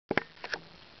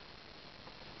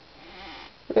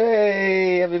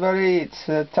everybody, it's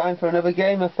time for another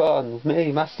Game-a-thon with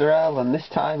me, Mastr, and this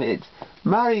time it's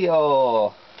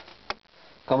Mario!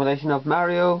 Combination of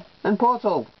Mario and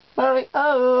Portal.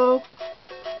 Mario!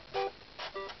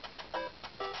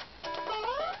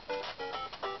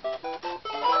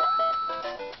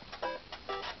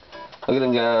 Look at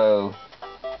him go!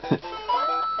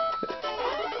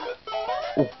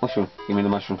 Oh, mushroom! Give me the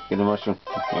mushroom! Give me the mushroom!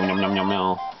 Yum yum yum yum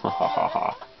yum! Ha ha ha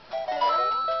ha!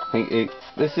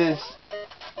 This is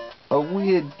a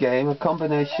weird game, a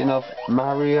combination of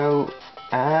Mario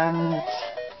and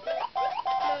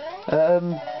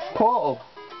Portal.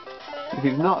 If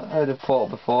you've not heard of Portal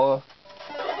before,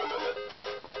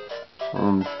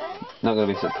 I'm not going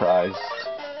to be surprised.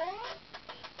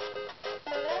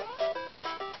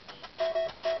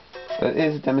 But it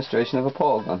is a demonstration of a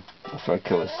Portal gun. After I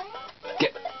kill this.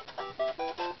 Get!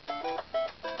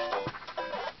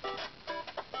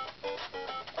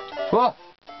 Whoa!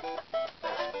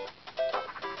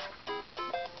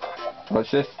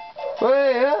 Watch this.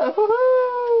 Hey, yeah,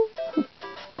 woohoo!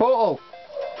 Portal!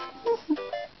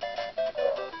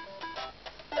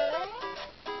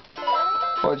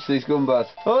 Watch these Goombas.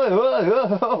 Hi!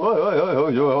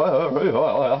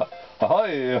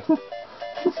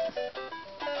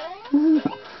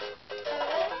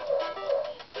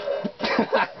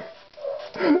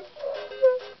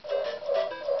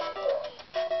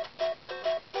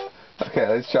 Okay,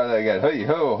 let's try that again. Hey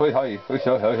ho, hey hi, hey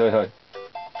hi, hey hi.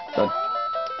 Done.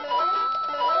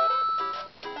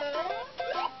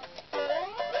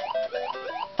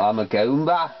 I'm a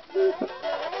Goomba.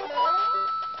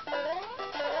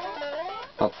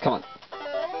 Oh, come on.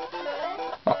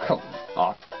 Oh, come on.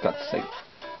 Oh, God's sake.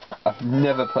 I've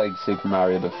never played Super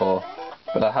Mario before,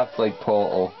 but I have played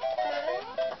Portal.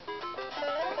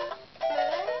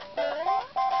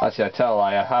 Actually, I tell a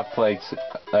lie, I have played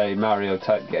a Mario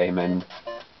type game and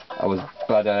I was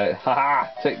bad at it. Haha!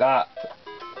 Take that!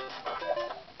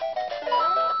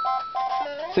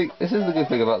 See, this is the good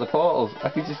thing about the portals. I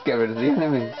can just get rid of the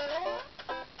enemies.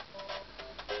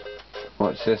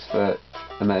 Watch this for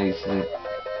amazing.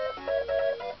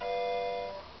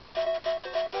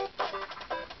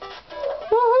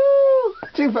 Woohoo!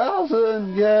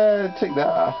 2000! Yeah, take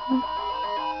that!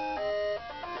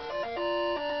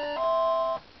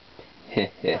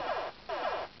 Heh.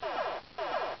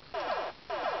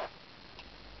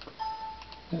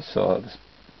 So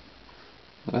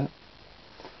what?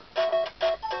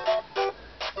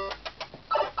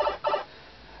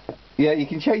 Yeah, you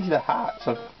can change the hats.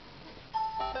 Oh.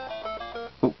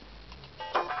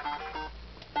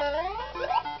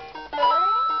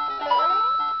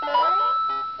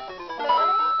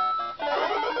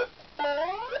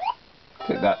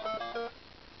 Take that.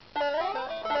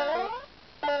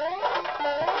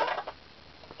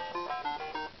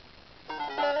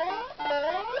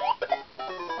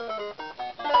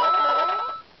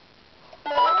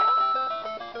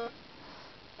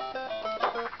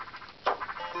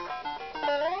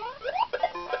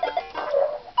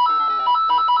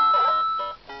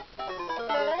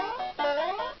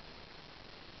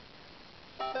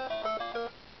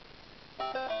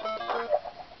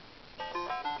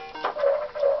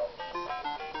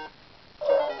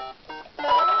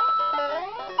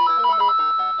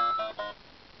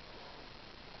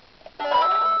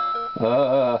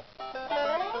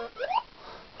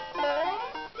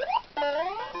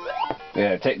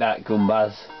 Yeah, take that,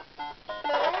 Goombas.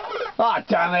 Ah,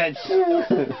 damn it!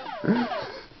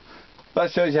 That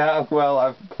shows you how well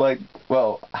I've played.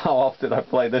 Well, how often I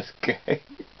play this game.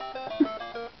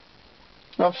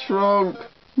 I've shrunk.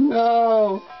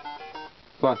 No.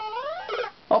 Come on.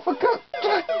 Off a cut.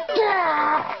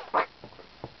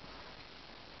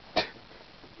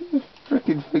 This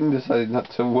freaking thing decided not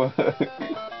to work.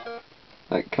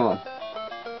 Like, come on.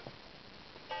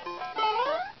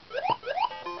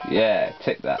 Yeah,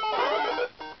 take that.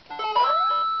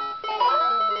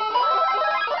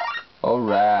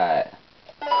 Alright.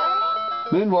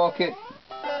 Moonwalk it.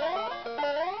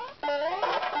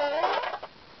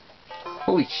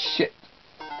 Holy shit.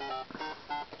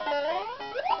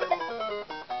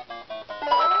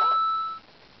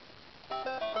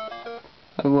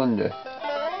 I wonder.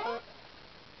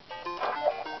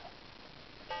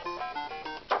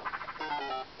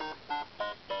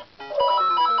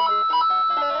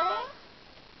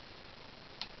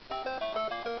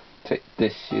 Take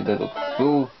this, you little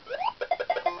fool.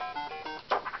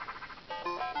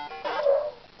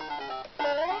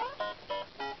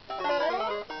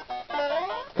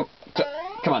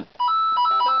 Come on.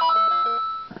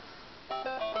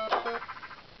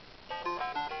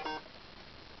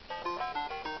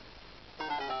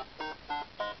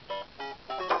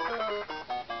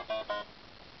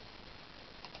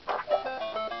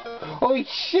 Holy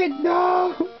shit,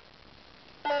 no!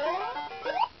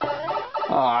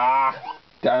 Ah,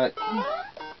 damn it.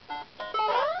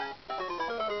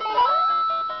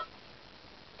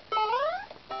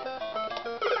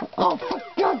 Oh, for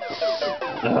God's sake.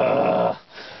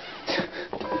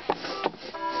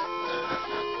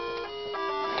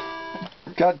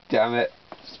 God damn it.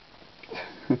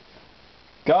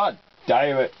 God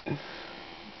damn it.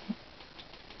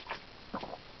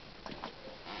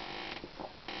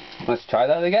 Let's try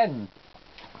that again.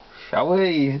 Shall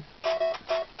we?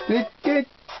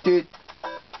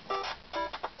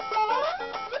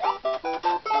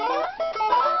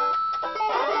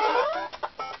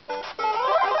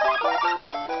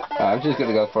 I'm just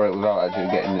gonna go for it without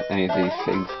actually getting any of these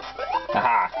things.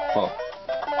 Aha! Oh.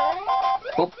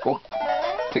 Up, up.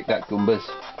 Take that, Goombas.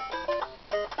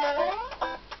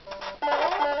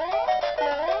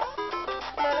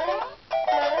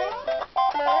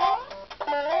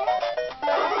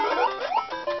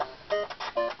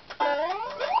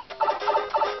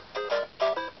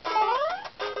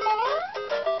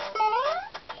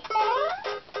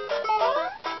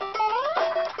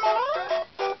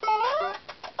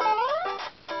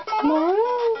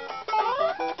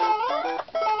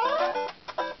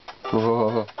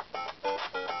 Oh.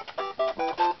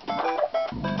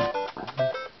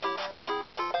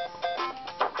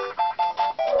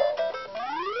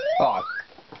 Oh.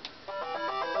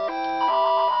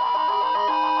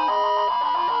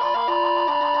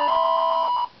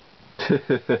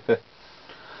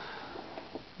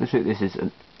 I think this is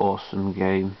an awesome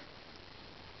game.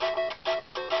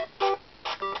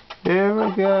 Here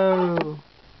we go.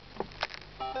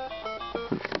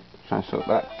 Try and sort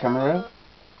that camera out.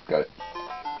 Got it.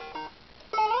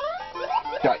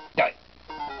 Die, die.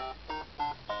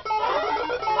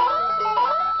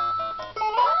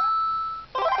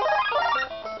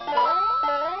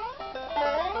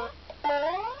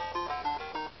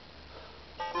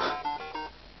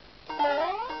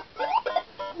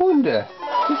 Wonder.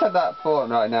 Just had that thought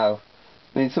right now.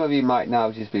 I mean, some of you might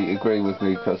now just be agreeing with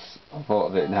me because I thought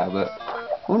of it now, but I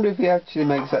wonder if he actually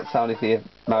makes that sound if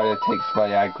Mario takes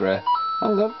Viagra.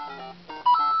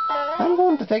 I'm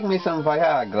going to take me some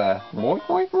Viagra. Boing,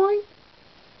 boing, boing.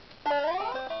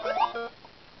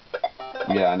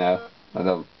 Yeah, I know. I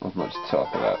don't have much to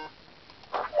talk about.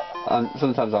 And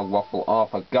sometimes I'll waffle. Oh,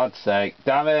 for God's sake.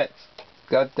 Damn it.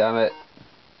 God damn it.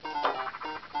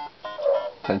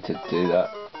 I tend to do that.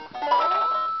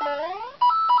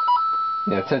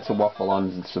 Yeah, I tend to waffle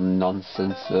on some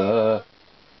nonsense.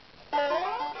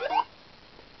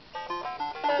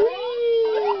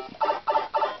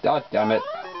 God damn it.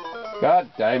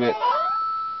 God damn it.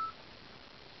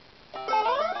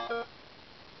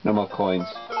 No more coins.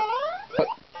 But,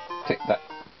 take that.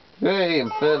 Hey,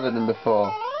 I'm further than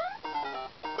before.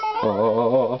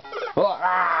 Oh, oh,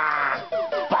 ah,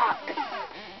 fuck.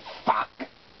 Fuck.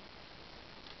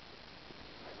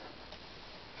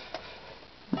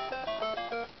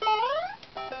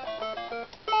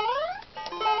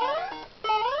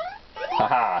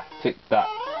 Haha, take that.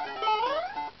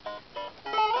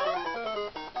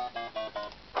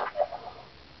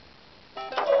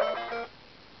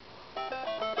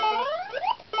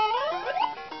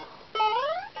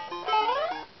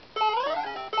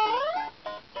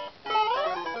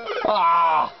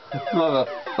 Ah,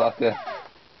 motherfucker.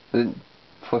 I didn't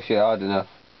push it hard enough.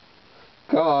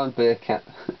 Come on, beer cat.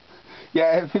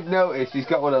 Yeah, if you've noticed, he's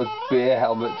got one of those beer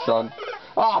helmets on.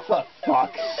 Oh, for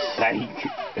fuck's sake.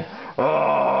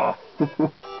 Oh.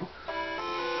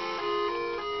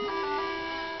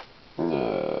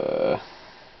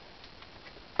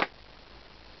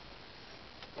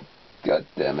 God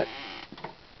damn it.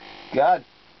 God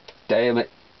damn it.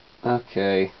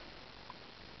 Okay.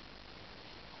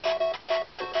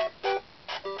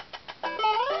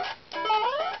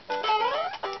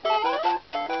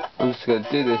 I'm just going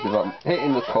to do this without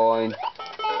hitting the coin.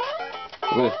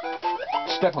 I'm going to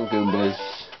step on Goombas.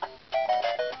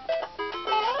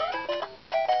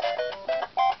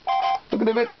 Look at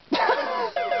him.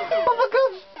 Oh my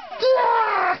God!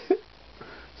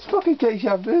 It's fucking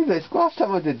deja vu this. Last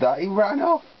time I did that, he ran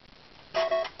off.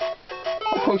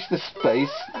 I pushed the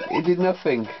space, it did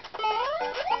nothing.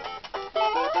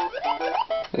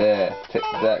 Yeah, take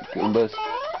that, Goombas.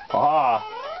 Aha!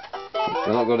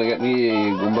 You're not going to get me,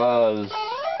 Goombas.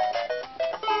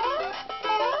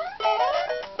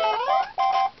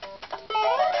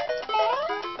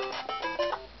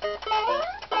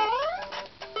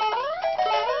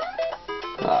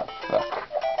 Ah, fuck.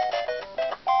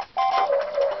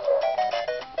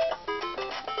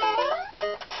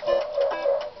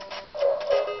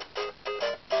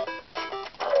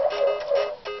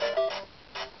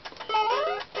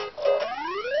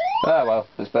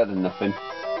 better than nothing.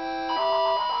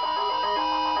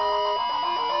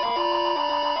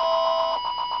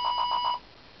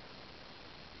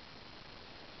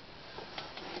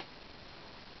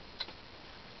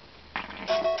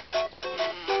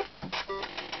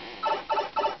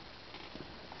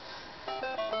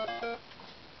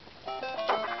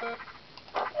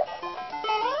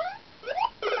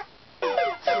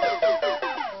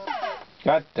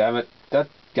 God damn it. God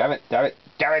damn it, damn it.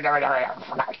 Damn it, damn it, damn it.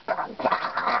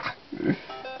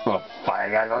 Oh,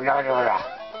 fine.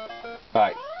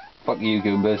 Right. Fuck you,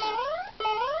 Goombas.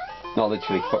 Not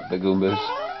literally, fuck the Goombas.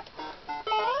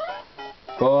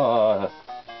 Oh.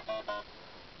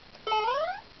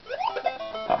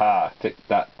 Haha, take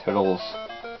that, turtles.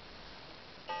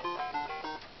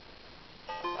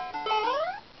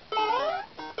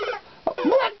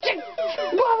 What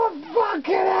the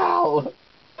fucking hell?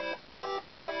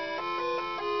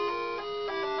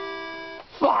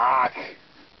 Fuck!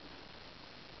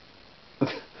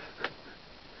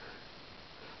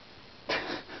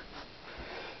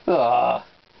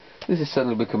 This is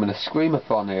suddenly becoming a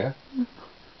screamathon here.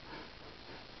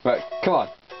 Right, come on.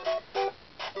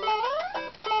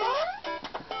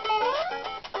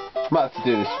 Might have to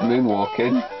do this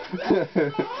moonwalking.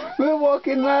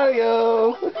 Moonwalking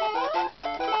Mario!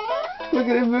 Look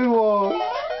at him moonwalk!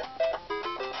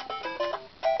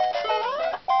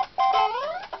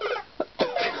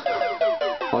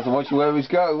 I wasn't watching where he was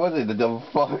going, was it, the dumb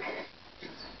fuck?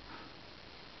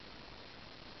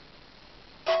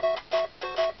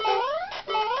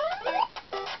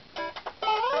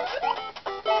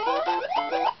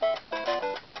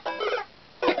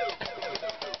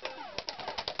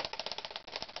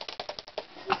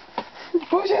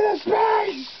 Push in the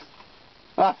space!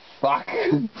 Ah, fuck!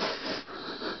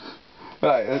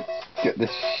 Right, let's get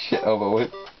this shit over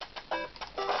with.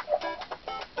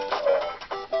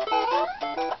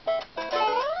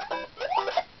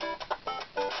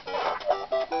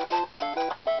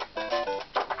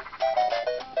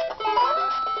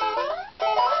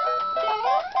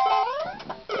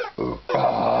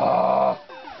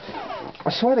 I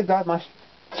swear to God, my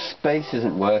space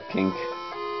isn't working.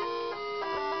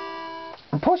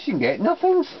 I'm pushing it,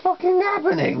 nothing's fucking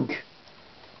happening.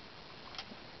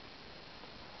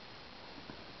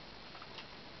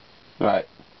 Right.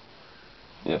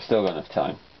 Yeah, I've still got enough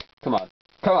time. Come on.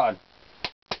 Come on.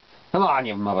 Come on,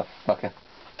 you motherfucker.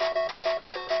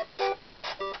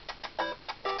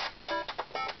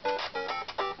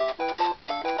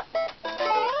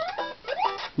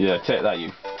 Yeah, take that,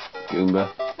 you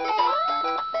Goomba.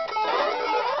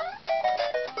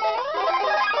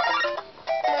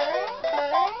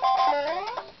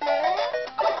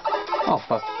 Oh,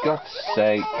 for God's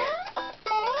sake.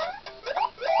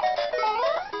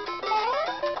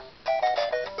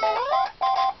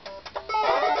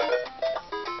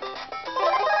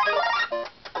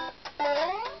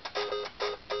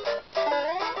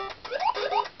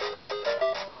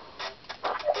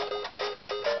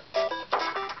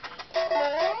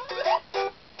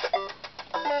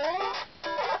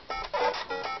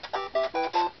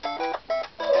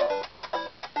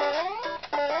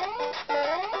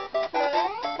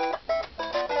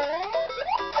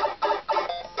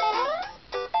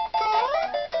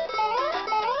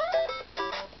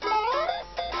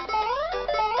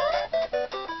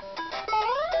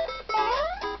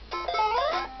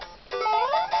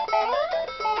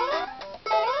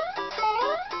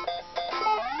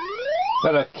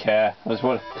 I don't care. I just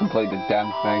want to complete the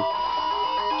damn thing.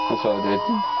 That's what I did.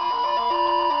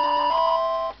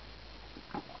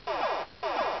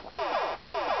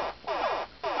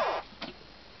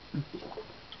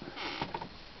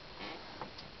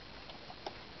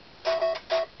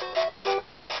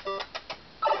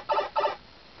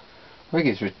 I think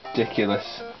it's ridiculous,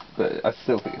 but I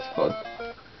still think it's fun.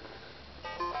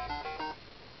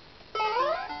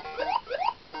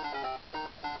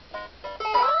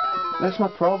 That's my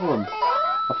problem.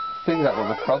 I figured out what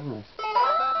my problem is.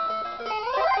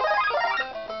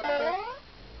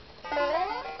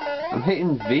 I'm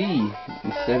hitting V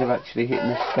instead of actually hitting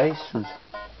the space. And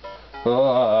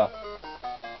oh.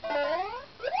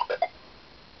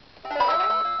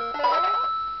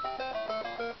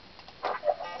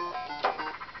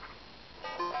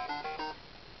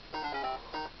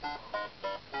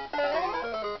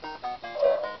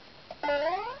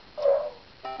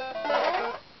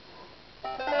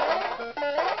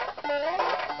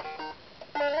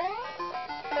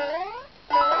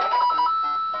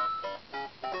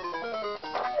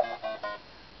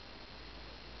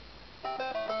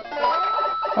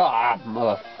 Ah,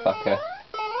 motherfucker.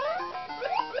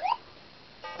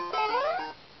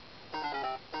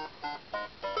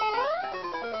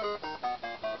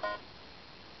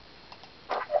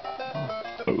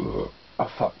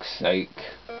 Oh, fuck's sake.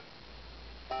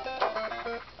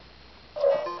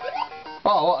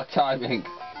 Oh, what a timing.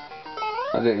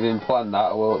 I didn't even plan that,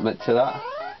 I will admit to that.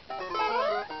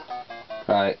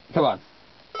 Right, come on.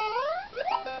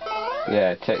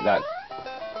 Yeah, take that.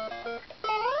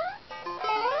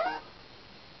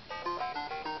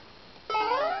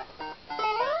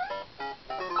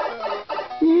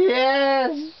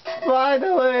 Yes!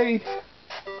 Finally!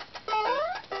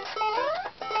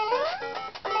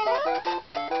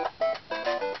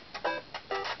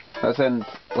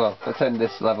 Let's end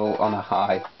this level on a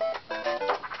high.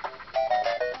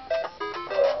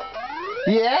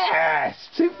 Yes!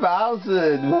 2000!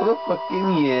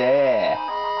 Motherfucking yeah!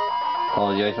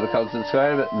 Apologise for the constant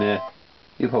swearing, but nah,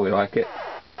 you'll probably like it.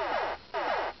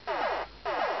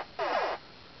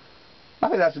 I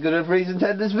think that's a good enough reason to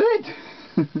end this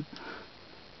vid.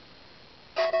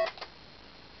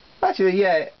 Actually,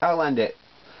 yeah, I'll end it.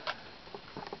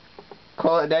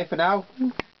 Call it a day for now.